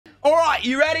All right,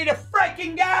 you ready to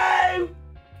freaking go?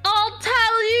 I'll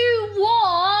tell you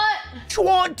what.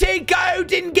 20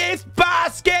 golden gift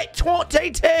basket,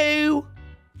 22.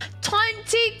 22?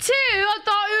 I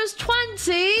thought it was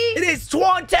 20. It is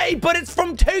 20, but it's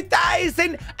from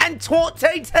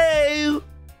 2022.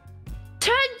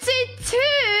 22?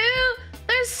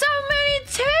 There's so many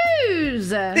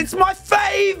twos. It's my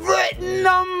favorite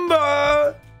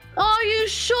number. Are you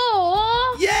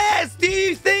sure? Yes, do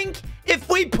you think if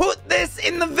we put this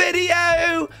in the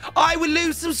video, I would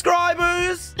lose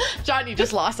subscribers? John, you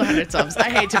just lost 100 subs. I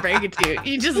hate to break it to you.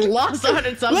 You just lost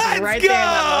 100 subs Let's right go! there in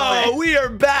that moment. We are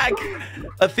back.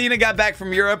 Athena got back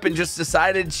from Europe and just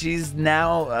decided she's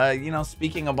now, you know,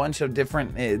 speaking a bunch of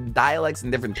different dialects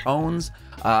and different tones.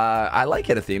 I like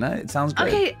it, Athena. It sounds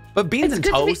great. Okay, but beans and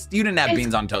toast? You didn't have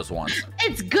beans on toast once.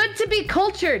 It's good to be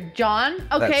cultured, John.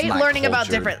 Okay, learning about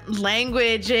different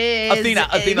languages. Athena,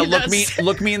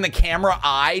 look me in the camera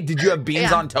eye. Did you have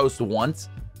beans on toast once?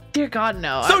 Dear God,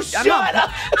 no. So shut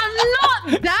up. I'm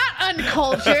not that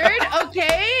uncultured,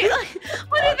 okay?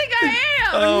 What do you think I am?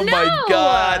 Oh my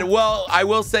God. Well, I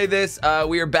will say this.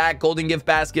 We are back. Golden gift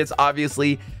baskets,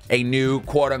 obviously a new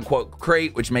quote unquote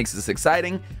crate, which makes this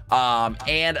exciting.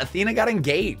 And Athena got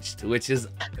engaged, which is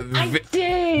I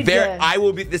did.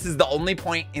 This is the only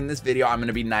point in this video I'm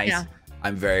gonna be nice. Yeah.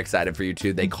 I'm very excited for you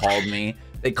too. They called me.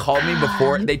 They called me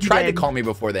before. They tried to call me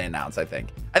before they announced, I think.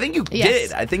 I think you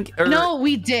did. I think. No,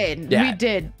 we did. Yeah. We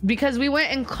did. Because we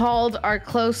went and called our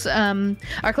close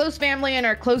family and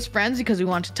our close friends because we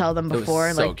wanted to tell them before. It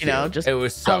was so like, cute. You know, just it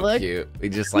was so cute. We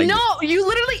just like. No, you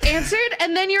literally answered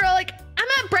and then you're like, I'm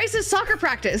at Bryce's soccer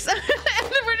practice. And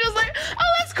then we're just like,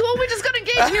 oh, that's cool. We just got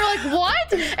engaged. And you're like,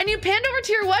 what? And you panned over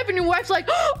to your wife and your wife's like,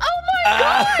 oh my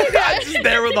God. I was just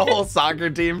there with the whole soccer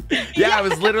team. Yeah, I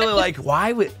was literally like,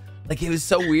 why would. Like, it was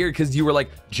so weird because you were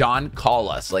like, John, call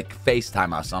us, like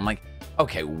FaceTime us. So I'm like,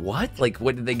 okay, what? Like,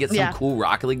 what did they get some cool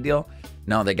Rocket League deal?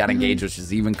 No, they got engaged, which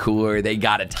is even cooler. They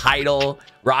got a title,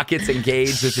 Rockets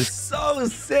engaged, which is so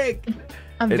sick.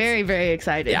 I'm very, very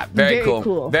excited. Yeah, very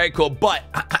cool. Very cool. But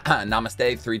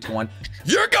namaste, 3, 2, 1.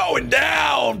 You're going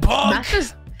down, punk. That's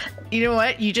just, you know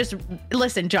what? You just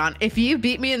listen, John. If you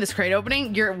beat me in this crate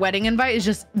opening, your wedding invite is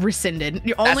just rescinded.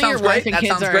 Only your wife and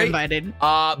kids are invited.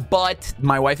 But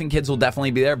my wife and kids will definitely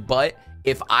be there. But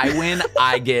if I win,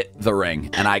 I get the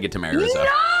ring and I get to marry Rizzo. No!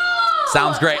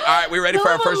 Sounds great. All right, we ready for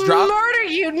our first drop? Murder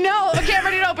you. No. Okay, I'm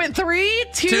ready to open. 3,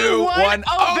 2, 1, open.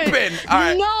 All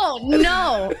right.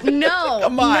 No.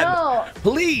 Come on. No.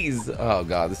 Please. Oh,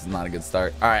 God, this is not a good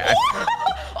start. All right. Oh,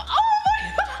 my God.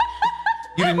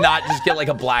 You did not just get like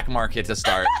a black market to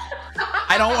start.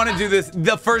 I don't want to do this.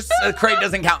 The first crate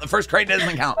doesn't count. The first crate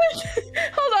doesn't count.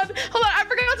 Hold on. I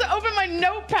forgot to open my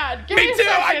notepad. Me too.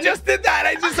 I just did that.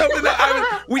 I just opened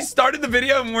that. We started the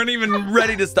video and weren't even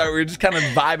ready to start. We were just kind of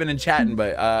vibing and chatting,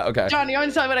 but okay. John, you want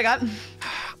to tell me what I got?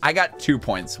 I got 2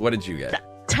 points. What did you get?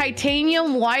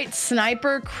 Titanium white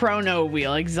sniper chrono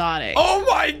wheel exotic. Oh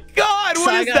my God.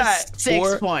 What is that?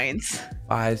 6 points.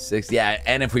 5, 6. Yeah.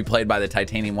 And if we played by the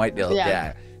titanium white deal.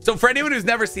 Yeah. So for anyone who's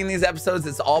never seen these episodes,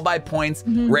 it's all by points.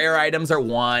 Rare items are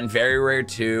 1, very rare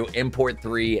 2, import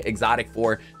 3, exotic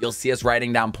 4. You'll see us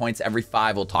writing down points every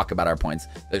 5. We'll talk about our points.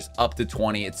 There's up to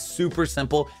 20. It's super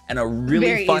simple and a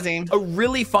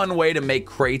really fun way to make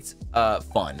crates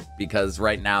fun, because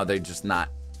right now they're just not.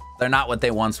 They're not what they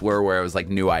once were, where it was like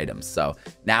new items. So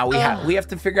now we have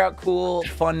to figure out cool,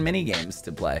 fun mini games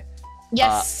to play.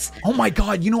 Yes. Oh my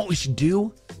God! You know what we should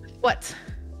do? What?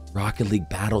 Rocket League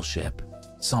Battleship.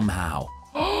 Somehow.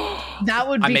 That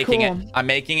would be cool. I'm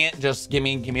making it. Just give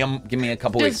me a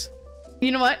couple weeks.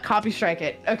 You know what? Copy strike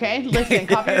it. Okay. Listen,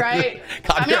 copyright.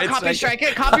 I'm not copy strike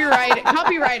it.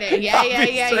 Copyright it.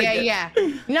 Yeah.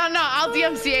 No, I'll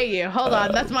DMCA you. Hold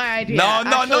on. That's my idea. No.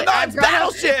 It's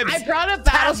battleships. I brought up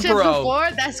battleships before.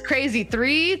 That's crazy.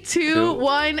 3, 2,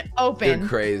 1, open.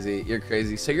 You're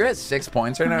crazy. So you're at 6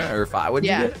 points right now, or 5? What'd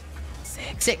you get?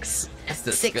 6.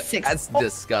 That's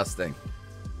disgusting.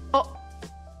 Oh.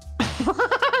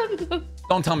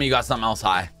 Don't tell me you got something else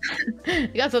high. You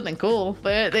got something cool,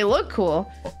 but they look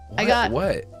cool. What? I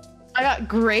got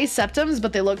gray septums,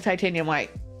 but they look titanium white.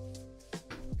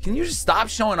 Can you just stop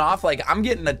showing off? Like, I'm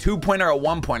getting a 2-pointer, a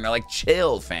 1-pointer. Like,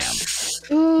 chill, fam.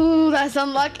 Ooh, that's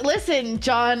unlucky. Listen,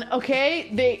 John,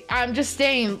 okay? I'm just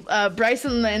saying, Bryce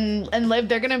and Liv,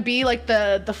 they're gonna be like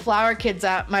the flower kids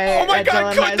at my Oh my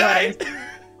God, could they?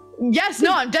 Yes,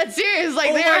 no, I'm dead serious.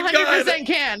 Like, they 100%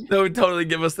 can. They would totally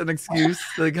give us an excuse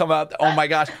to come out. Oh my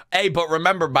gosh. Hey, but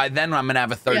remember, by then I'm gonna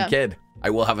have a third kid. I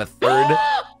will have a third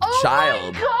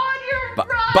child. Oh my God, you're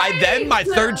right. By then, my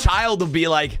third child will be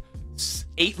like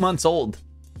 8 months old.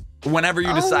 Whenever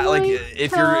you decide, like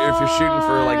if you're shooting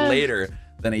for like later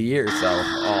than a year.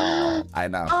 So, I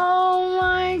know. Oh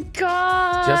my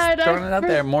God. Just throwing it out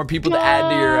there. More people to add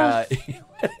to your.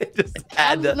 Just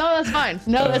add to. No, that's fine.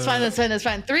 No, that's fine. That's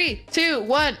fine. 3, 2,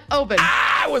 1, open.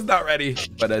 I was not ready,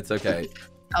 but it's okay.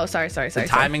 Oh, sorry. The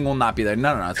timing will not be there.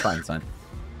 No, it's fine. It's fine.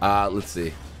 Let's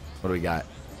see. What do we got?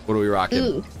 What are we rocking?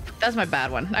 Ooh, that's my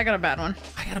bad one. I got a bad one.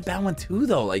 I got a bad one too,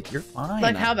 though. Like, you're fine.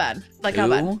 Like, how bad? Like, how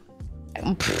bad?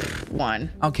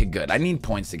 1. Okay, good. I need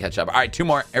points to catch up. All right, 2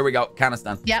 more. Here we go. Count us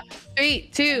down. Yep. 3,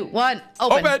 2, 1,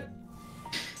 open.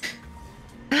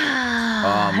 Oh,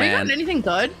 man. Have you gotten anything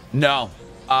good? No.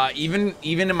 Even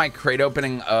in my crate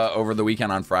opening over the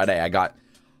weekend on Friday, I got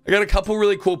a couple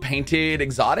really cool painted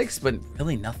exotics, but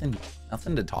really nothing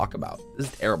to talk about.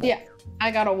 This is terrible. Yeah.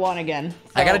 I got a 1 again. So.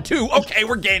 I got a 2. Okay,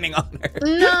 we're gaining on her.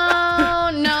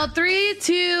 No. 3,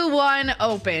 2, 1,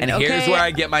 open. And here's where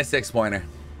I get my 6-pointer.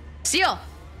 Seal.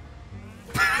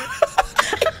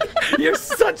 You're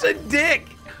such a dick.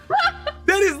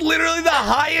 That is literally the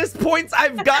highest points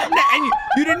I've gotten, and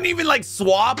you didn't even like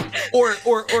swap or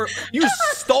you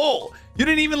stole. You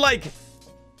didn't even like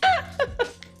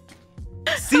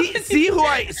see who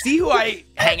I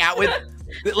hang out with.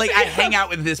 Like, I hang out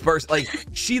with this person. Like,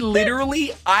 she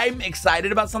literally, I'm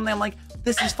excited about something. I'm like,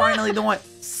 this is finally the one.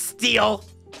 Steal.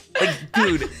 Like,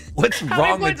 dude, what's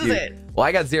wrong with you? Well,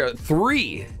 I got 0.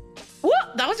 3.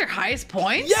 What? That was your highest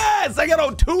point? Yes, I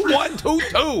got a 2, 1, 2,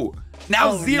 2.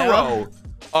 Now 0. No.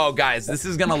 Oh, guys, this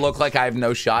is gonna look like I have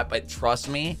no shot, but trust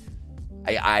me,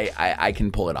 I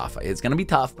can pull it off. It's gonna be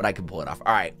tough, but I can pull it off.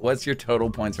 All right, what's your total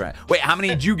points right? Wait, how many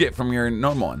did you get from your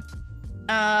normal one?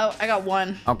 I got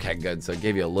 1. Okay, good. So it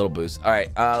gave you a little boost. All right,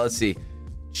 let's see.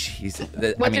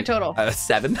 Jeez, what's your total?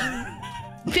 7.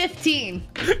 15.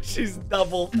 She's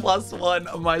double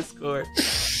 +1 on my score.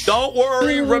 Don't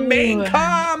worry, remain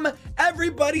calm.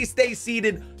 Everybody stay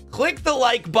seated. Click the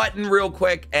like button real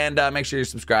quick and make sure you're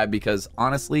subscribed, because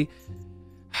honestly,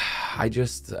 I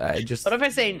just. What if I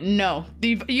say no?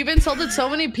 You've insulted so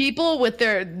many people with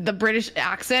the British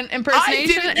accent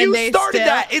impersonation. I didn't. You started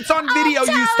that. It's on video.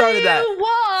 You started that.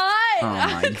 What? Oh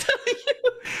my God.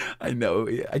 I know.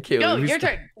 I can't. Go, your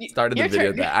turn. Started the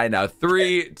video. That I know.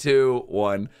 3, 2,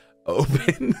 1.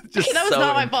 Open. Just that was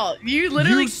not my fault. You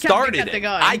literally started kept it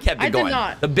going. I kept it going. I did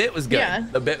not. The bit was good. Yeah.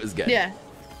 The bit was good. Yeah,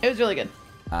 it was really good.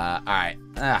 All right.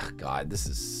 Ah, God, this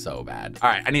is so bad. All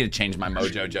right, I need to change my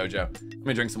mojo, Jojo. Let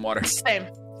me drink some water. Same.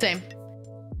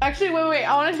 Actually, wait.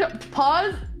 I want to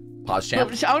pause. Pause,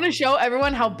 champ. I want to show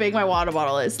everyone how big my water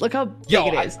bottle is. Look how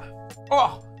big it is.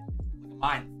 Oh,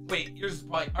 mine. Wait, yours is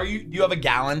probably. Do you have a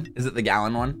gallon? Is it the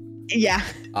gallon one? Yeah.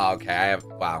 Oh, okay. I have.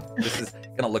 Wow. This is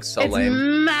gonna look so it's lame.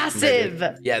 It's massive.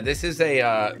 Yeah. This is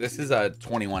a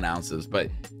 21 ounces, but.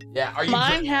 Yeah, are you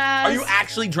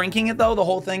actually drinking it though, the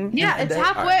whole thing? Yeah, it's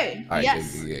halfway. All right,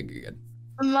 yes. Good.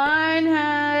 Mine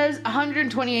has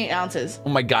 128 ounces. Oh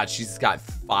my God, she's got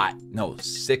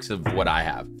 6 of what I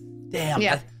have. Damn,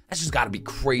 yeah. That's just got to be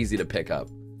crazy to pick up.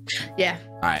 Yeah.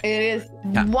 All right. It is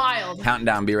wild. Counting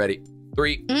down, be ready.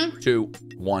 3, 2,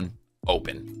 1,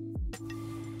 open.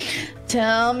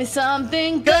 Tell me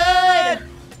something good.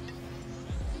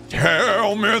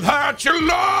 Tell me that you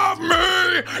love me,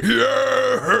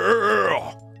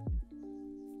 yeah.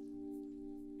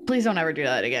 Please don't ever do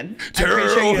that again.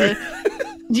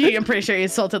 I'm pretty sure you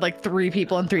insulted like 3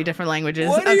 people in 3 different languages.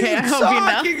 What are you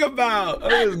talking about?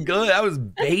 That was good. That was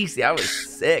basic. That was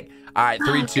sick. All right,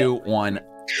 3, 2, 1, open.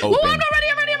 Whoa, I'm not ready.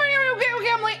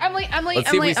 Okay, I'm late. Let's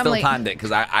see if we still timed it,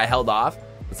 because I held off.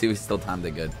 Let's see if we still timed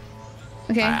it good.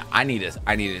 Okay. I need this.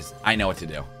 I know what to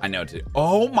do.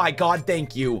 Oh my God,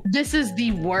 thank you. This is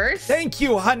the worst. Thank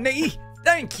you, honey.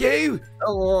 Thank you.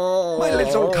 Oh. My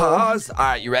little cars. All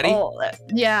right, you ready? Oh,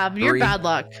 yeah, you're 3, bad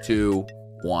luck. 2,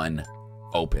 1,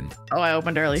 open. Oh, I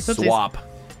opened early. Swap.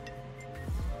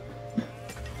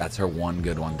 That's her one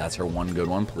good one.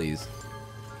 Please.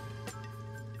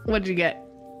 What'd you get?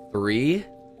 3.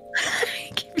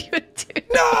 I give you a 2.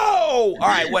 No! All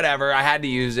right, whatever. I had to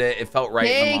use it. It felt right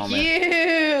in the moment. Thank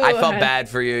you. I felt bad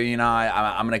for you. You know,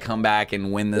 I'm going to come back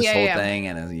and win this whole thing,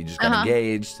 and you just got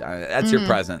engaged. That's your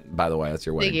present, by the way. That's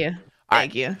your wedding. Thank you.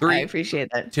 Thank you. 3, I appreciate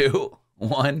that. 2,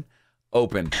 1,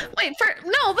 open. Wait,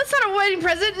 no, that's not a wedding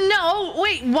present. No,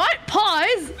 wait, what?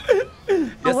 Pause.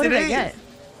 Yes, what did I get?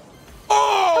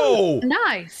 Oh!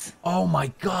 Nice. Oh my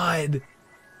God.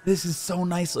 This is so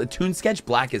nice. Toon Sketch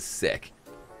Black is sick.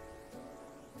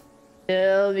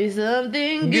 Tell me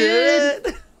something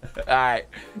good. All right.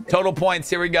 Total points.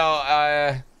 Here we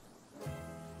go.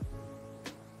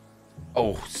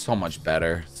 Oh, so much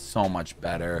better. So much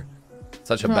better.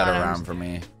 Such a better round for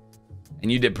me.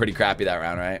 And you did pretty crappy that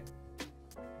round, right?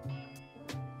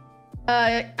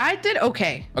 I did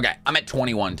okay. Okay, I'm at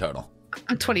 21 total.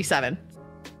 I'm 27.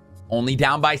 Only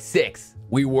down by 6.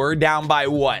 We were down by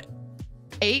what?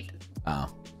 8.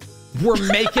 Oh. We're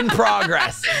making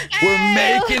progress. We're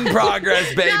making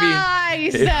progress, baby.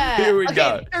 Nice. Here we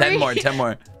go. 10 more, 10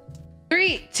 more.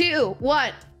 3, 2,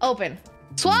 1, open.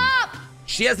 Swap.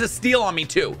 She has a steal on me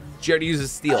too. She already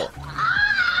uses steal.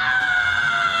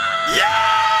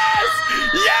 Yes!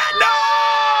 Yeah,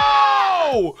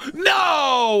 no!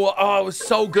 No! Oh, it was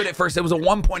so good at first. It was a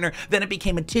 1-pointer, then it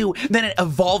became a 2, then it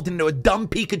evolved into a dumb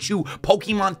Pikachu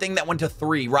Pokemon thing that went to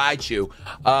 3. Raichu.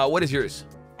 What is yours?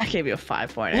 I gave you a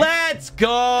 5-pointer. Let's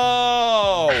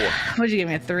go! What'd you give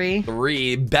me, a 3?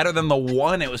 3. Better than the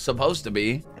 1 it was supposed to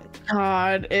be.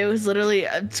 God, it was literally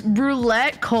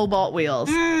roulette cobalt wheels.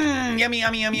 Yummy,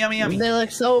 yummy, yummy, yummy, yummy. They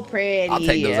look so pretty. I'll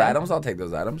take those items. I'll take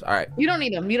those items. All right. You don't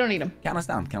need them. You don't need them. Count us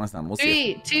down. Count us down. We'll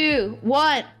see. 3, 2,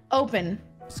 1, open.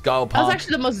 Let's go, punk. That was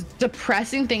actually the most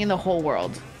depressing thing in the whole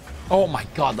world. Oh my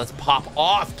God, let's pop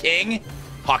off, King.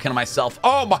 Talking to myself.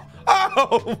 Oh my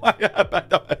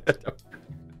God.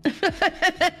 3,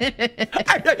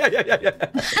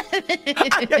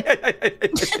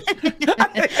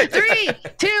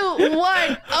 2,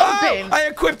 1, open. Oh, I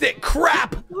equipped it.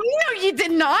 Crap. No, you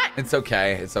did not. It's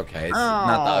okay. It's okay. It's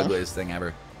not the ugliest thing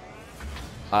ever.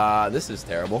 This is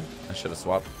terrible. I should have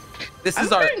swapped. This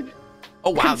is our.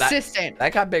 Oh wow, consistent.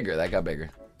 That got bigger. That got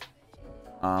bigger.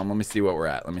 Let me see what we're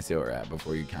at. Let me see what we're at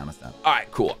before you count us down. All right,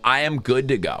 cool. I am good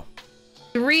to go.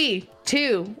 3,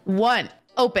 2, 1,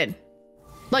 open.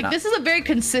 Like, this is a very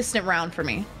consistent round for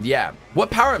me. Yeah. What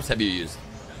power-ups have you used?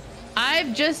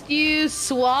 I've just used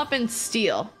swap and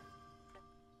steal.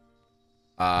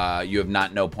 You have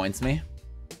not no points me?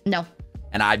 No.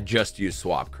 And I've just used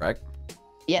swap, correct?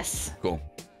 Yes. Cool.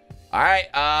 All right,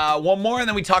 one more and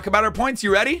then we talk about our points.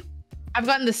 You ready? I've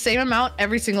gotten the same amount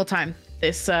every single time.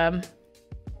 This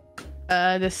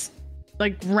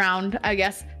like round, I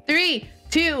guess. 3,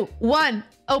 2, 1,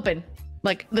 open.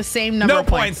 Like the same number of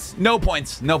points. No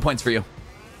points. No points for you.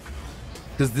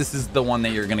 Because this is the one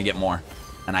that you're going to get more.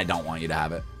 And I don't want you to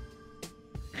have it.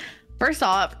 First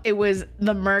off, it was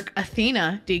the Merc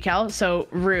Athena decal. So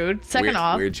rude. Second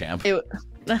off. Weird champ.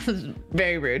 That was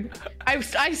very rude.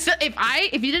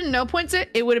 If you didn't know points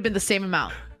it would have been the same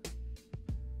amount.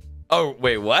 Oh,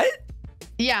 wait, what?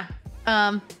 Yeah.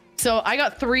 So I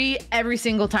got 3 every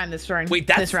single time this round. Wait,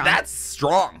 that's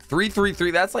strong. 3, 3, 3.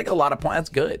 That's like a lot of points. That's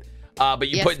good. But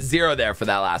you put 0 there for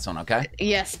that last one, okay?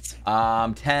 Yes.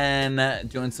 10,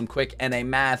 doing some quick NA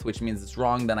math, which means it's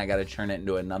wrong. Then I got to turn it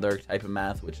into another type of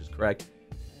math, which is correct.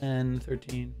 10,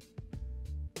 13.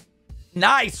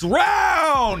 Nice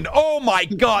round. Oh my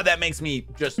God. That makes me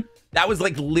just, that was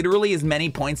like literally as many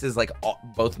points as like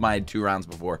both my 2 rounds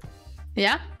before.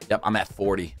 Yeah? Yep. I'm at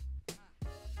 40.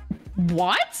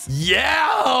 What?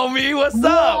 Yeah, homie. What's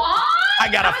up? I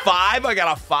got a 5, I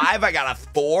got a 5, I got a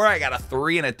 4, I got a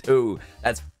 3, and a 2.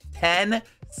 That's 10,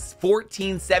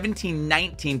 14, 17,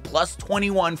 19, plus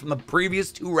 21 from the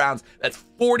previous 2 rounds. That's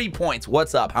 40 points.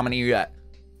 What's up? How many you got?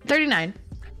 39.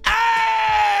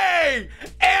 Hey!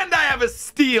 And I have a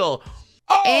steal.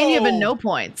 Oh! And you have a no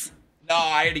points. No,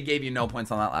 I already gave you no points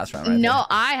on that last round. Right no, there.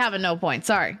 I have a no point.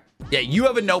 Sorry. Yeah, you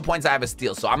have a no points. I have a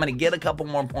steal. So I'm going to get a couple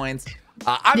more points.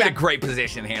 I'm in a great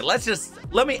position here. What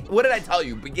did I tell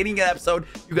you? Beginning of the episode,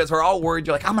 you guys were all worried.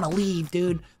 You're like, I'm going to leave,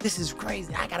 dude. This is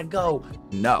crazy. I got to go.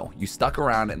 No, you stuck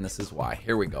around and this is why.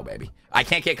 Here we go, baby. I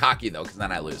can't get cocky though, because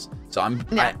then I lose. So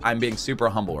I'm being super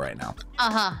humble right now.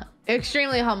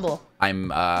 Extremely humble. I'm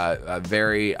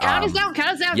very count us down, count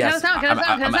us down, yes, count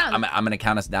us down. I'm gonna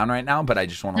count us down right now, but I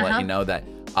just want to let you know that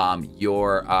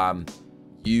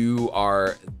you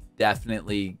are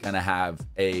definitely gonna have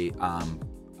a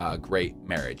great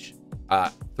marriage.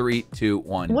 3, 2,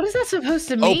 1. What is that supposed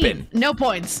to mean? Open. No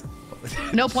points.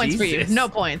 No points for you. No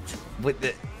points.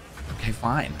 Okay,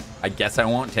 fine. I guess I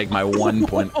won't take my 1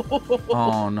 point.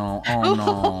 Oh no! Oh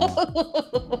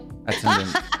no!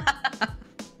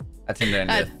 That's into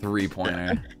a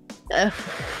 3-pointer.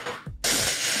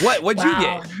 What'd you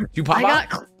get? Did you pop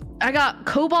out? I got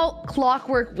cobalt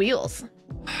clockwork wheels.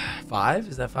 5?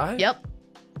 Is that 5? Yep.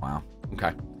 Wow.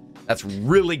 Okay. That's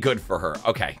really good for her.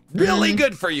 Okay. Really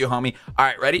good for you, homie. All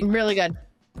right, ready? Really good.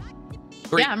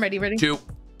 3, yeah, I'm ready. 2,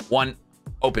 1,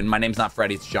 open. My name's not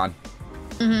Freddy, it's John.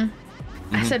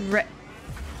 I said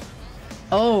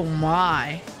oh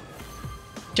my.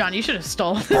 John, you should have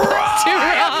stolen this.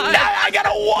 I got a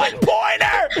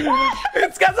 1-pointer.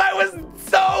 It's because I was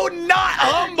so not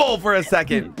humble for a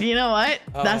second. You know what?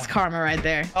 That's karma right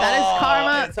there. That is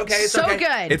karma. It's okay. It's so okay.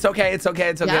 good. It's okay. It's okay.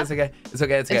 It's okay. Yeah. It's okay. It's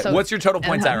okay. It's okay. So, What's your total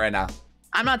points at right now?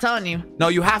 I'm not telling you. No,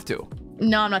 you have to.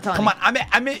 No, I'm not telling Come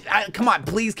you. on, come on,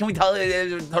 please. Can we tell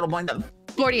total points?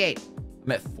 48.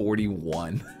 I'm at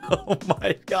 41. Oh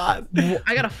my God.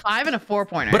 I got a 5 and a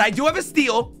 4-pointer. But I do have a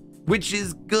steal, which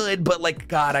is good, but like,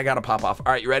 God, I gotta pop off.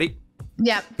 All right, you ready?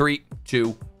 Yep. 3,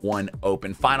 2, 1,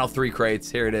 open. Final 3 crates.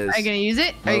 Here it is. Are you gonna use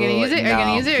it? Are you gonna use it? Are you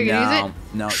gonna use it? Are you gonna use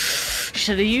it? No.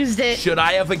 Should have used it. Should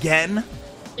I have again?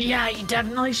 Yeah, you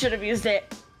definitely should have used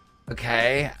it.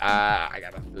 Okay. I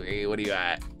got a 3. What are you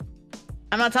at?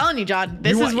 I'm not telling you, John.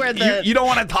 This is where the... You don't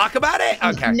want to talk about it?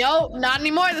 Okay. No, not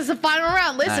anymore. This is the final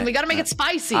round. Listen, right, we got to make it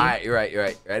spicy. All right, you're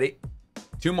right. Ready?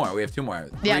 2 more. We have 2 more.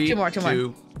 3, yeah, 2 more.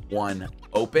 2, 1,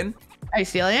 open. Are you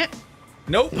stealing it?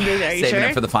 Nope. Are you Saving sure?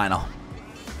 it for the final.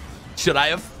 Should I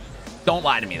have? Don't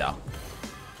lie to me, though.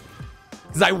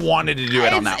 Because I wanted to do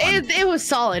it on that one. It was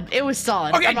solid. It was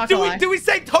solid. Okay, do we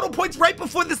say total points right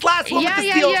before this last one? Yeah.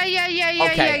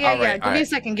 Okay, Give me a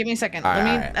second. Give me a second. Let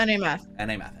me NA math.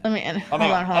 NA math. Let me hold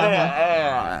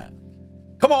on.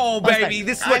 Come on, baby.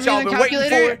 This is what y'all been waiting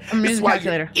for. This is why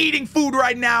you're eating food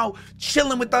right now,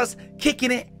 chilling with us,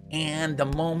 kicking it, and the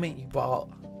moment you've all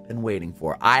been waiting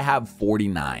for. I have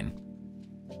 49.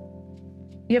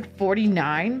 You have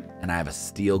 49? And I have a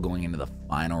steal going into the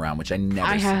final round, which I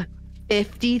never see. have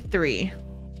 53.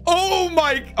 Oh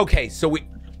my. Okay, so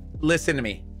listen to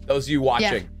me. Those of you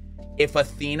watching. Yeah. If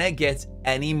Athena gets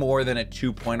any more than a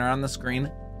 2-pointer on the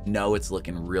screen, know it's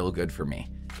looking real good for me.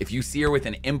 If you see her with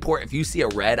an import, if you see a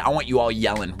red, I want you all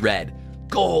yelling red,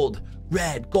 gold,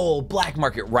 black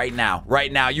market right now.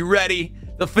 Right now. You ready?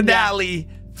 The finale.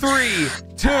 Yeah. 3,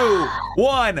 2,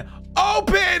 1,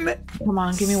 open. Come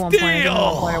on, give me 1 point. Give me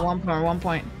 1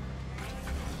 point.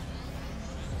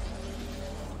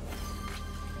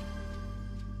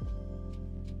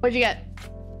 What'd you get?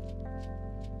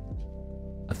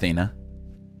 Athena.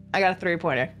 I got a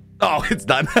 3-pointer. Oh, it's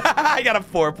done. I got a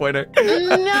 4-pointer.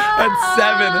 No. That's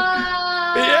 7.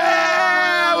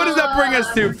 Yeah. What does that bring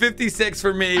us to? 56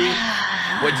 for me.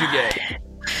 What'd you get?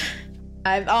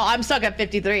 I'm stuck at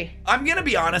 53. I'm gonna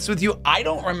be honest with you. I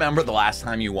don't remember the last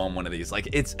time you won one of these. Like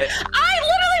I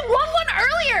literally won one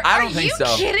earlier. I don't think so.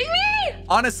 Are you kidding me?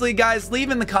 Honestly, guys, leave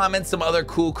in the comments some other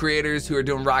cool creators who are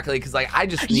doing Rocket League, because like I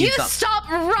just need You stop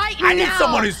right now. I need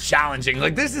someone who's challenging.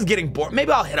 Like this is getting boring.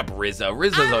 Maybe I'll hit up Rizzo.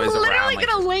 Rizzo's always around. I'm literally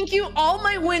gonna link you all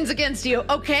my wins against you,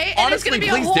 okay? And honestly, it's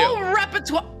gonna be a whole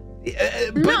repertoire.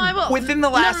 No, I will. Within the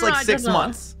last like 6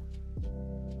 months.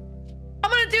 I'm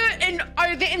gonna do it in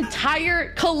the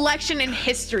entire collection in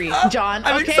history, John.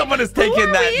 I think someone is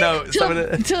taking that note.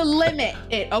 To limit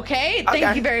it, okay?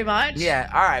 Thank you very much.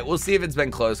 Yeah, all right. We'll see if it's been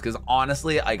close, because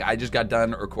honestly, like I just got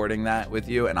done recording that with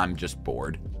you, and I'm just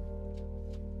bored.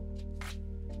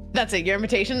 That's it. Your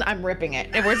invitation, I'm ripping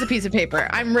it. Where's a piece of paper?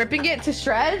 I'm ripping it to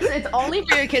shreds. It's only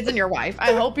for your kids and your wife.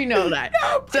 I hope you know that.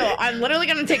 So I'm literally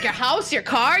gonna take your house, your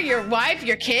car, your wife,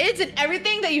 your kids, and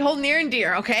everything that you hold near and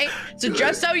dear, okay? So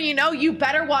just so you know, you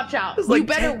better watch out. You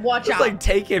better watch out. It's like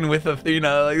Taken with a,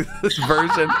 like this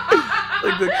version,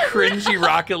 like the cringy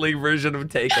Rocket League version of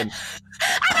Taken.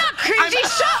 I'm not cringy.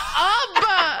 Shut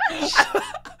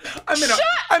up.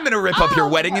 I'm gonna rip up your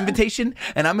wedding invitation,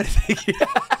 and I'm gonna take you.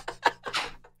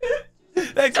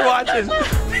 Thanks for watching.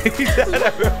 Peace out,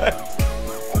 everyone.